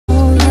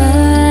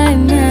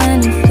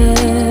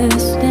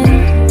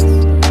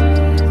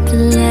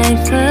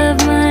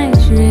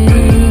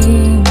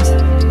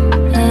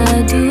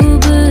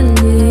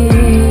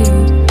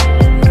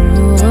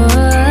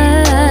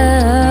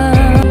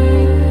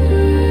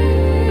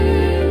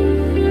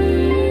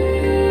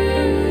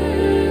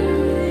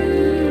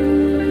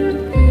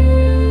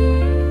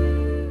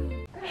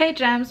Hey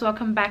gems,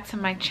 welcome back to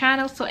my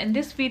channel. So in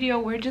this video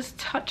we're just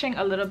touching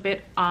a little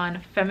bit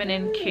on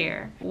feminine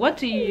care. What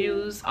do you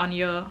use on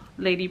your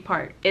lady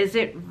part? Is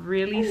it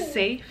really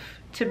safe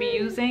to be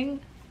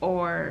using,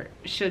 or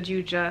should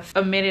you just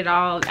omit it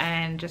all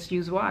and just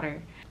use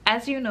water?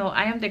 As you know,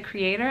 I am the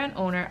creator and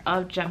owner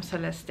of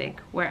KINGSHILL,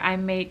 where I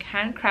make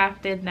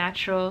handcrafted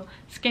natural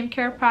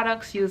skincare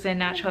products using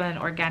natural and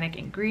organic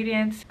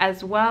ingredients,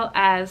 as well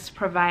as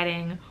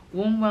providing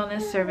womb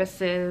wellness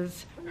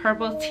services,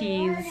 herbal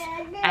teas,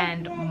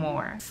 and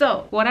more.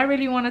 So what I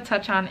really want to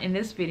touch on in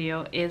this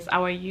video is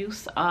our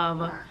use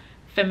of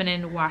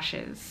feminine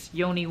washes,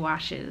 yoni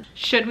washes.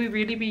 Should we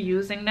really be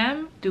using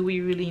them? Do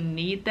we really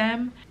need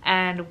them?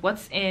 And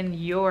what's in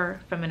your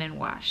feminine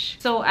wash?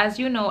 So as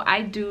you know,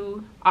 I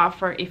do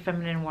offer a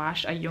feminine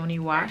wash, a yoni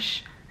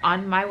wash,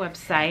 on my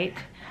website.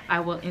 I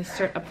will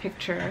insert a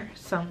picture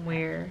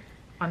somewhere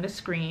on the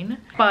screen.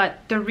 But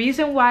the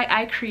reason why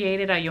I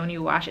created a yoni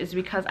wash is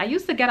because I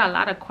used to get a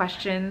lot of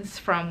questions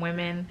from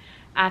women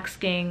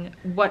asking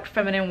what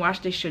feminine wash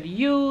they should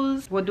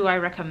use, what do I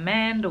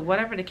recommend, or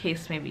whatever the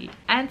case may be.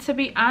 And to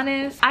be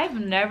honest, I've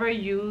never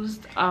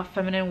used a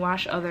feminine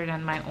wash other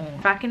than my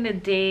own. Back in the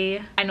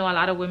day, I know a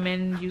lot of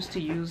women used to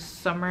use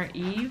Summer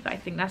Eve, I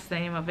think that's the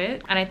name of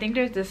it, and I think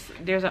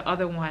there's a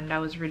other one that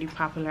was really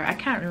popular, I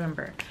can't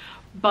remember.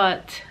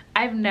 But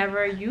I've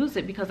never used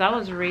it because I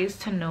was raised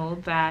to know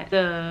that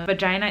the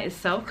vagina is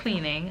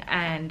self-cleaning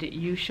and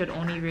you should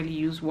only really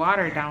use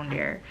water down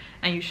there,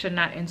 and you should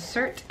not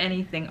insert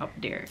anything up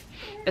there,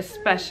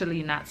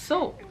 especially not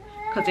soap,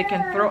 because it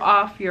can throw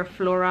off your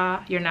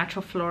flora, your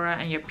natural flora,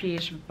 and your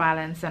pH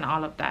balance and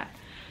all of that.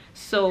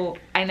 So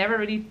I never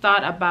really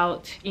thought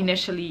about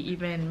initially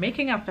even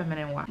making a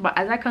feminine wash, but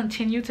as I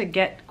continue to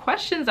get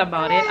questions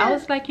about it, I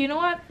was like, you know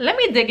what, let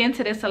me dig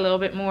into this a little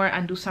bit more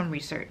and do some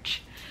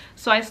research.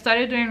 So I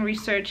started doing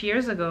research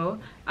years ago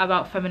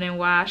about feminine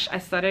wash. I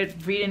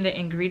started reading the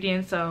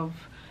ingredients of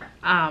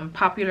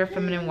popular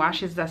feminine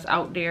washes that's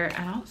out there,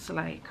 and I was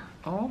like,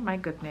 oh my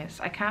goodness,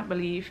 I can't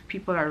believe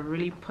people are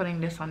really putting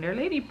this on their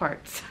lady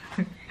parts,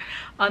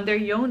 on their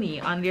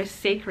yoni, on their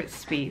sacred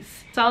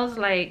space. So I was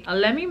like,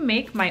 let me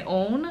make my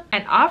own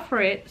and offer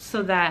it,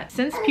 so that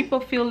since people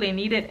feel they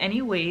need it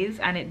anyways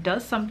and it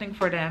does something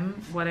for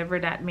them, whatever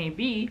that may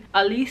be,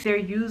 at least they're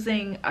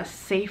using a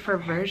safer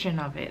version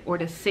of it, or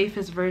the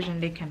safest version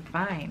they can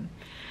find.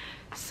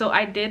 So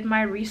I did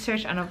my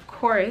research, and of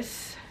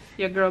course,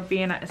 your girl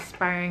being an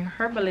aspiring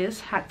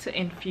herbalist had to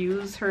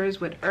infuse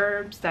hers with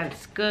herbs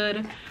that's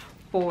good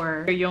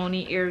for your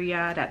yoni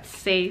area, that's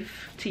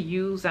safe to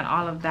use, and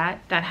all of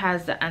that, that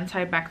has the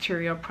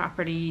antibacterial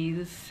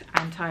properties,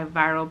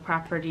 antiviral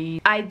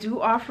properties. I do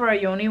offer a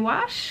yoni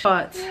wash,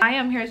 but I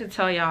am here to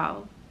tell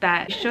y'all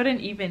that you shouldn't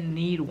even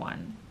need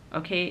one,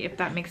 okay, if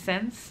that makes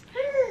sense.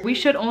 We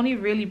should only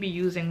really be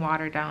using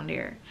water down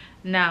there.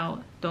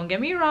 Now, don't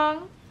get me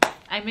wrong,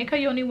 I make a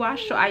yoni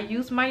wash, so I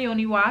use my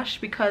yoni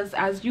wash because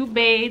as you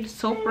bathe,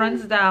 soap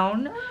runs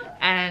down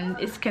and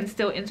it can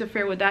still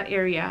interfere with that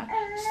area.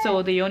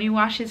 So the yoni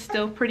wash is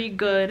still pretty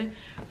good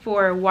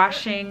for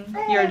washing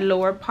your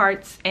lower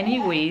parts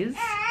anyways.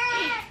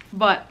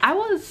 But I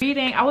was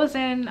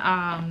in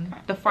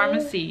the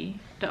pharmacy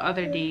the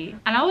other day,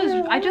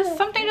 and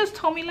something just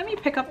told me, let me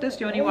pick up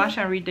this yoni wash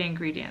and read the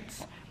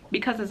ingredients,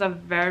 because it's a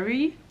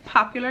very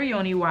popular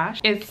yoni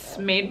wash. It's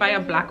made by a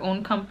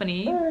black-owned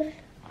company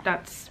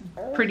that's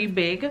pretty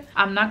big.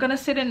 I'm not gonna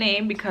say the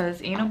name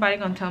because ain't nobody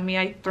gonna tell me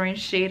I throwing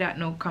shade at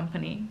no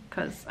company,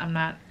 because I'm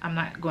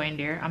not going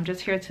there. I'm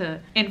just here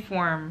to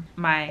inform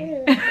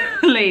my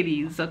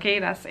ladies, okay?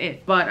 That's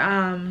it. But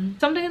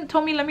something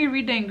told me let me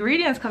read the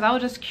ingredients because I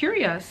was just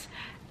curious,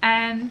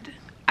 and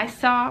I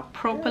saw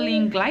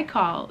propylene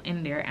glycol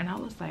in there, and I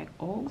was like,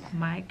 oh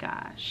my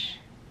gosh,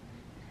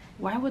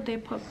 why would they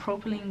put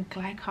propylene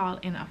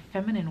glycol in a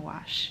feminine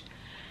wash?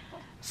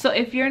 So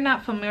if you're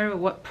not familiar with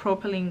what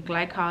propylene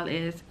glycol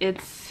is,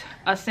 it's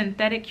a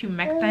synthetic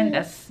humectant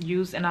that's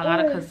used in a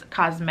lot of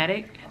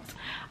cosmetics.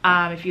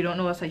 If you don't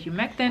know what's a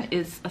humectant,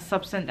 it's a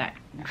substance that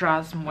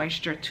draws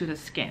moisture to the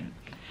skin.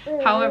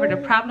 However, the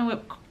problem with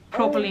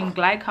propylene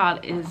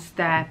glycol is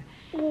that,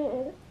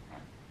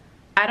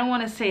 I don't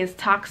want to say it's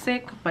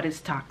toxic, but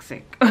it's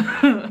toxic.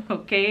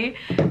 Okay?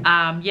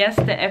 Yes,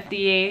 the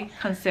FDA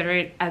consider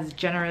it as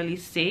generally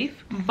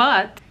safe,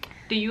 but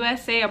the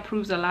USA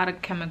approves a lot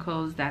of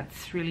chemicals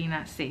that's really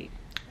not safe.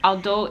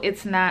 Although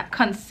it's not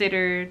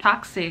considered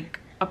toxic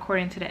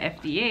according to the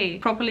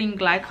FDA, propylene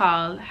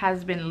glycol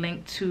has been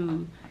linked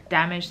to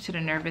damage to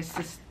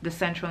the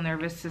central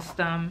nervous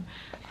system,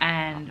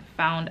 and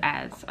found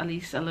as at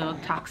least a little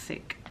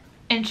toxic.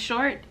 In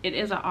short, it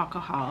is an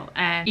alcohol,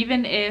 and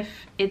even if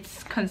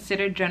it's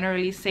considered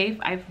generally safe,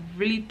 I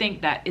really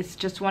think that it's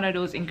just one of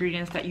those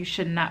ingredients that you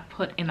should not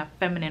put in a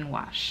feminine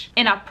wash.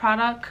 In a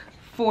product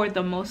for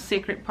the most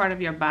sacred part of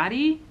your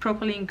body,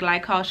 propylene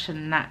glycol should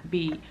not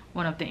be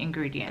one of the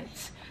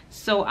ingredients.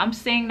 So I'm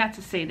saying that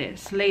to say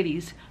this,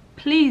 ladies,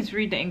 please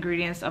read the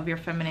ingredients of your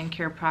feminine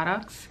care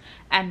products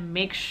and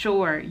make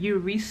sure you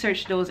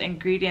research those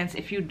ingredients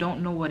if you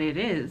don't know what it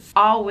is.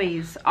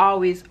 Always,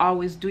 always,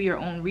 always do your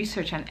own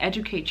research and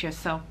educate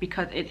yourself,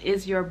 because it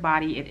is your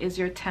body, it is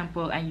your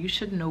temple, and you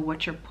should know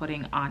what you're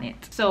putting on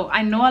it. So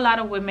I know a lot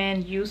of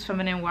women use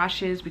feminine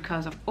washes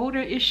because of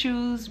odor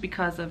issues,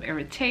 because of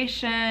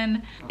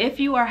irritation. If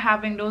you are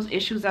having those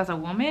issues as a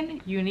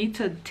woman, you need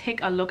to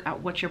take a look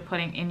at what you're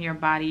putting in your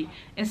body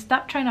and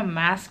stop trying to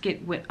mask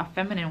it with a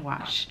feminine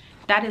wash.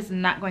 That is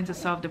not going to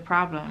solve the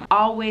problem.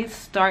 Always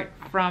start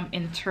from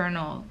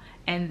internal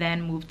and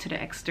then move to the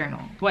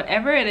external.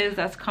 Whatever it is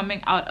that's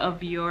coming out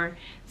of your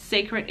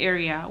sacred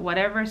area,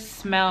 whatever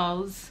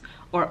smells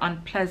or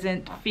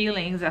unpleasant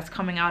feelings that's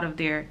coming out of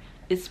there,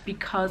 is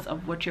because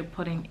of what you're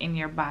putting in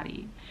your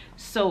body.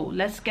 So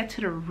let's get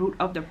to the root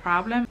of the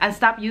problem and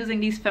stop using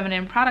these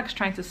feminine products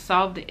trying to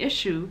solve the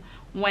issue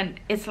when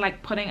it's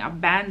like putting a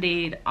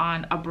band-aid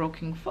on a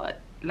broken foot.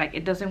 Like,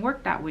 it doesn't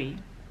work that way.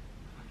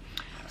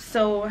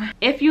 So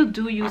if you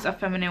do use a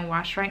feminine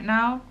wash right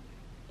now,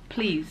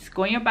 please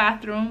go in your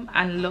bathroom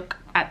and look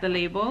at the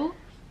label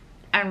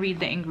and read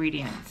the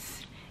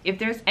ingredients. If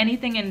there's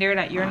anything in there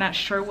that you're not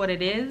sure what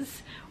it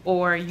is,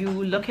 or you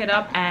look it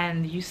up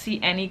and you see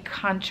any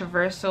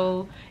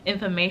controversial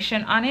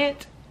information on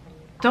it,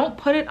 don't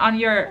put it on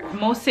your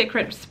most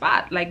sacred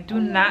spot. Like, do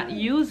not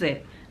use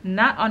it.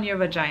 Not on your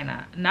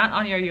vagina, not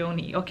on your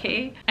yoni,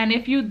 okay? And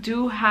if you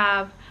do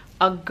have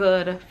a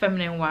good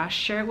feminine wash,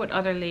 share it with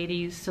other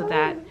ladies so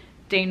that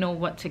they know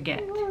what to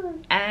get.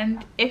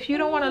 And if you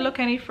don't want to look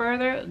any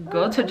further,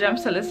 go to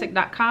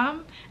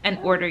gemsholistic.com and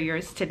order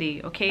yours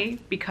today, okay?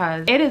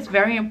 Because it is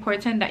very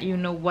important that you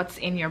know what's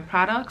in your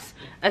products,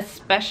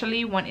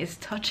 especially when it's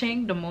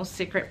touching the most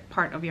sacred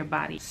part of your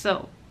body.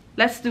 So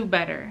let's do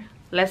better,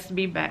 let's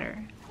be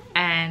better,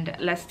 and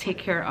let's take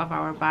care of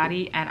our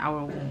body and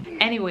our womb.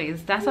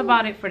 Anyways, that's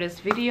about it for this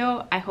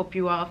video. I hope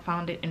you all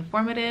found it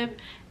informative.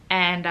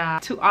 And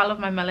to all of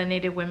my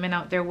melanated women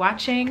out there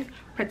watching,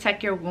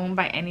 protect your womb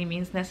by any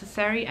means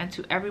necessary. And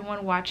to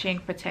everyone watching,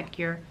 protect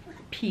your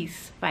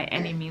peace by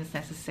any means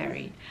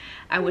necessary.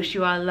 I wish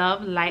you all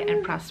love, light,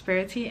 and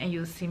prosperity, and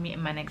you'll see me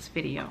in my next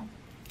video.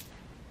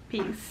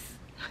 Peace.